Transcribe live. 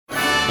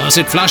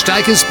Ossett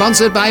Flushdyke is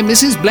sponsored by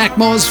Mrs.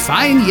 Blackmore's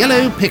Fine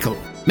Yellow Pickle,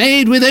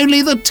 made with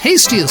only the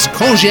tastiest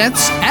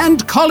courgettes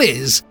and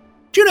collies.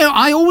 Do you know,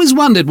 I always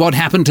wondered what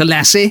happened to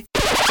Lassie.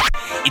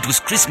 It was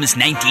Christmas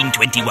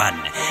 1921,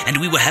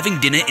 and we were having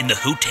dinner in the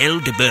Hotel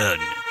de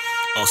Berne.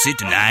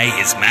 Ossett and I,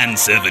 his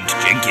manservant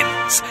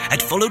Jenkins,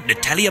 had followed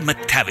Natalia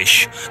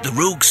McTavish, the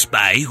rogue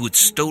spy who had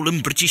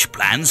stolen British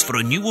plans for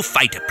a new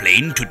fighter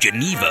plane, to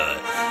Geneva.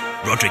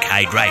 Roderick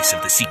Hyde-Rice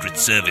of the Secret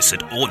Service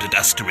had ordered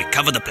us to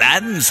recover the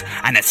plans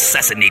and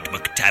assassinate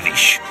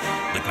McTavish.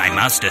 But my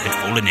master had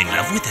fallen in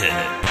love with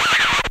her.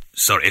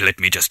 Sorry,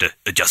 let me just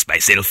adjust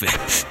myself.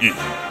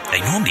 I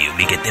normally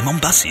only get them on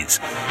buses.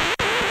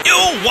 You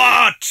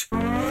what?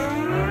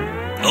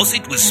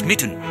 Ossett was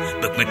smitten,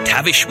 but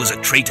McTavish was a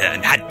traitor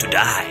and had to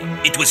die.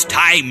 It was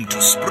time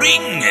to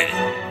spring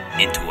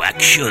into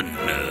action.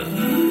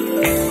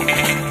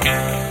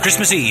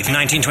 Christmas Eve,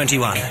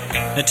 1921.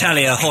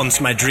 Natalia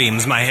haunts my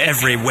dreams, my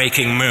every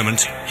waking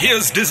moment.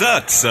 Here's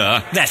dessert,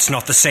 sir. That's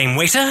not the same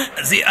waiter.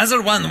 The other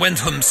one went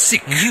home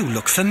sick. You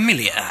look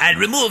familiar. I'll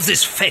remove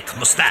this fake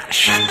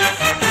moustache.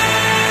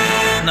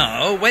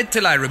 No, wait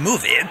till I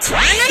remove it.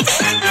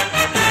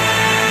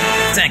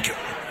 Thank you.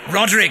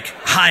 Roderick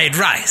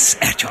Hyde-Rice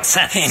at your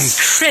service.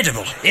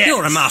 Incredible. Yes.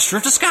 You're a master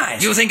of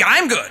disguise. You think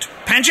I'm good?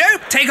 Pancho,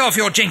 take off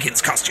your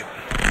Jenkins costume.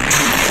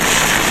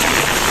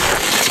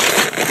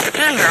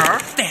 Hello.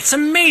 That's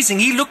amazing.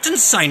 He looked and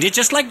signed it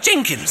just like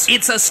Jenkins.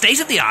 It's a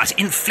state-of-the-art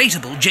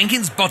inflatable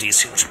Jenkins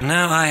bodysuit.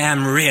 Now I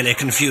am really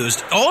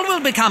confused. All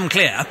will become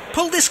clear.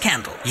 Pull this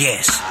candle.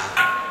 Yes.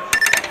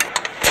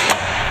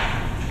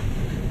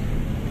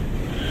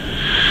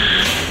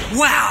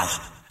 Wow!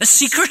 A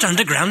secret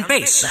underground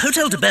base. The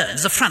Hotel de Berne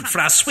is the front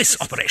for our Swiss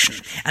operation,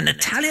 and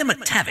Natalia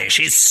McTavish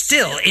is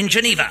still in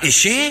Geneva. Is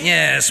she?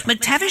 Yes.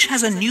 McTavish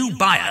has a new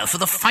buyer for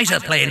the fighter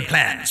plane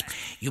plans.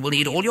 You will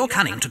need all your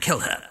cunning to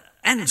kill her.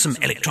 And some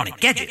electronic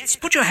gadgets.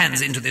 Put your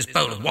hands into this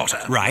bowl of water.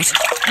 Right.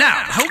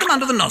 Now, hold them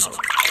under the nozzle.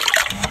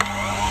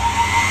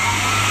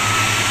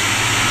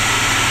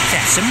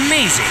 That's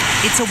amazing.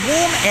 It's a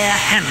warm air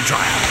hand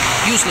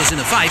dryer. Useless in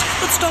a fight,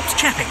 but stops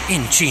chapping.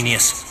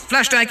 Ingenious.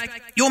 Flushdyke,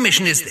 your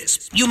mission is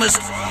this. You must...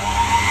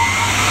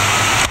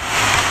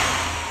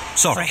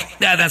 Sorry.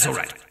 That's all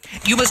right.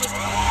 You must...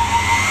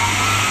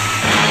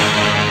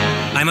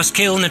 I must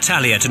kill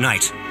Natalia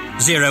tonight.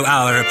 0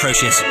 hour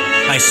approaches.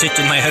 I sit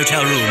in my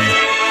hotel room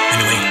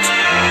and wait.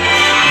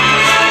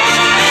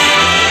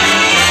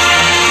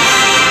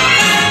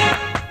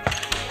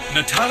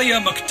 Natalia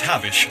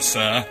McTavish,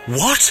 sir.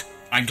 What?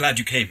 I'm glad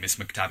you came, Miss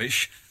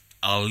McTavish.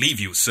 I'll leave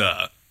you,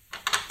 sir.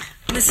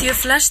 Monsieur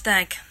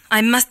Flushdyke,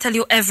 I must tell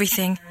you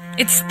everything.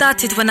 It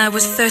started when I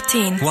was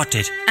 13. What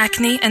did?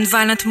 Acne and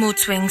violent mood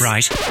swings.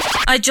 Right.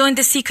 I joined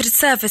the Secret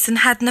Service and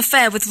had an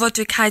affair with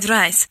Roderick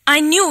Hyde-Rice. I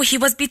knew he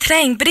was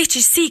betraying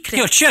British secrets.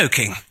 You're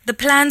joking. The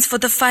plans for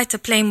the fighter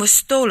plane were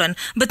stolen,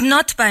 but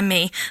not by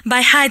me,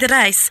 by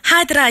Hyde-Rice.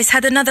 Hyde-Rice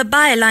had another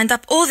buyer lined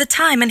up all the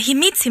time, and he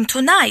meets him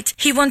tonight.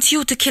 He wants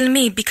you to kill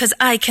me because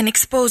I can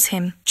expose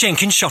him.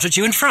 Jenkins shot at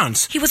you in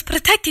France. He was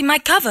protecting my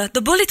cover.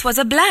 The bullet was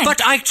a blank.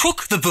 But I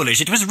took the bullet.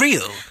 It was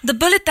real. The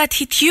bullet that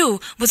hit you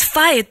was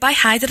fired by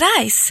Hyde-Rice.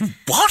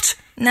 What?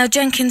 Now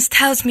Jenkins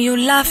tells me you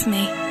love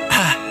me.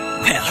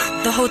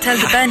 Well... The Hotel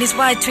de Berne is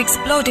wired to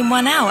explode in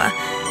 1 hour.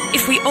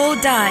 If we all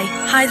die,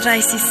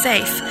 Hyde-Rice is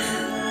safe.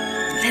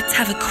 Let's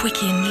have a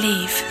quickie and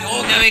leave.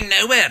 You're going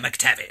nowhere,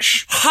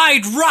 McTavish.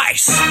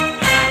 Hyde-Rice!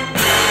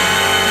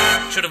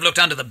 Should have looked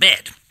under the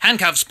bed.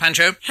 Handcuffs,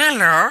 Pancho.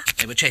 Hello.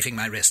 They were chafing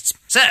my wrists.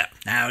 So,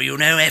 now you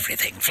know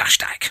everything,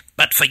 Flushdyke.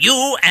 But for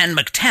you and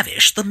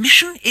McTavish, the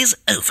mission is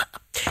over.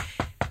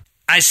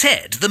 I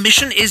said the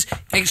mission is...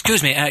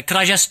 Excuse me, could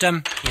I just,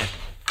 Yeah.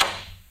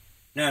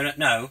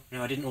 No,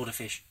 I didn't order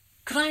fish.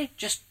 Could I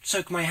just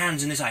soak my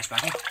hands in this ice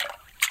bucket?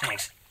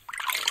 Thanks.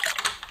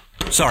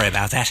 Sorry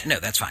about that. No,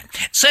 that's fine.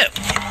 So... Excuse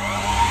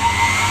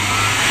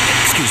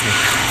me.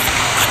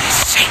 For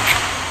goodness sake.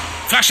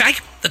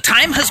 Flushdyke, the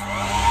time has...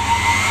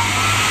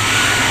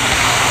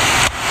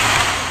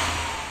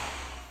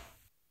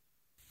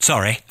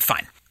 Sorry.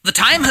 Fine. The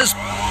time has...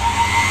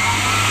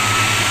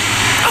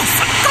 Oh,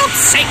 for God's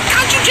sake,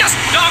 can't you just...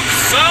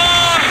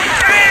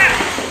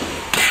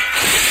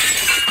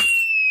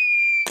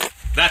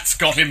 That's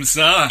got him,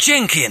 sir.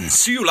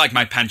 Jenkins! Do you like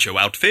my Pancho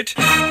outfit?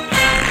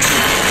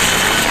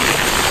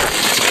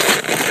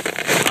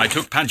 I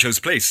took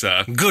Pancho's place,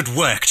 sir. Good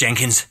work,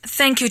 Jenkins.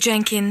 Thank you,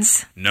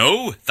 Jenkins.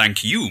 No,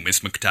 thank you, Miss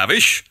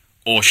McTavish.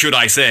 Or should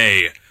I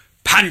say,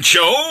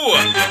 Pancho?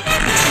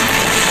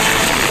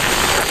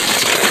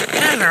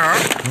 Hello.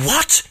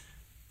 What?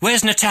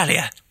 Where's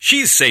Natalia?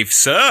 She's safe,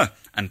 sir,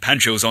 and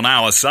Pancho's on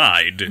our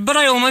side. But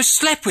I almost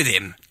slept with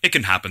him. It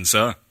can happen,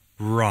 sir.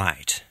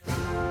 Right.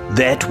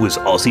 That was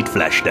Ossett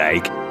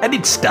Flushdyke, and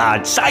it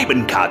starred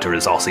Simon Carter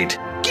as Ossett,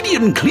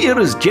 Gideon Clear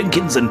as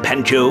Jenkins and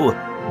Pancho,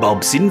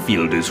 Bob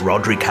Sinfield as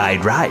Roderick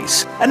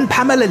Hyde-Rice, and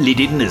Pamela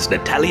Liddon as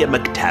Natalia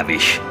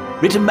McTavish.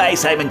 Written by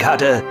Simon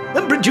Carter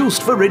and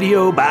produced for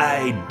radio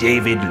by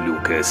David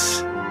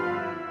Lucas.